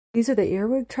These are the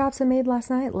earwig traps I made last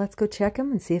night. Let's go check them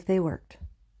and see if they worked.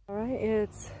 All right,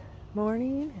 it's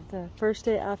morning, the first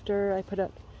day after I put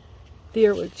up the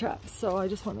earwig traps. So I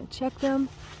just want to check them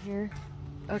here.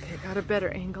 Okay, got a better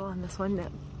angle on this one.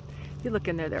 If you look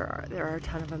in there, there are a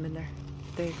ton of them in there.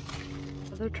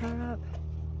 Other trap.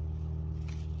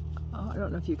 Oh, I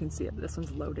don't know if you can see it, but this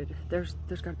one's loaded. There's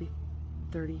got to be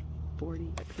 30, 40.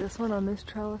 This one on this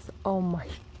trellis. Oh my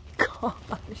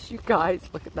gosh, you guys,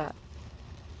 look at that.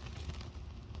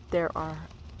 There are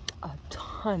a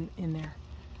ton in there.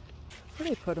 Where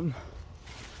did I put them?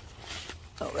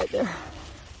 Oh, right there.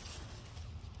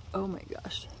 Oh my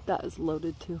gosh, that is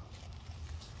loaded too.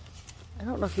 I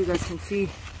don't know if you guys can see.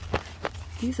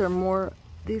 These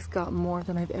got more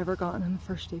than I've ever gotten on the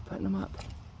first day putting them up.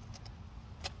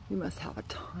 You must have a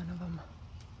ton of them.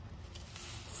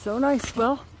 So nice.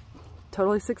 Well,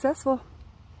 totally successful.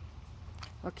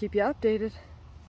 I'll keep you updated.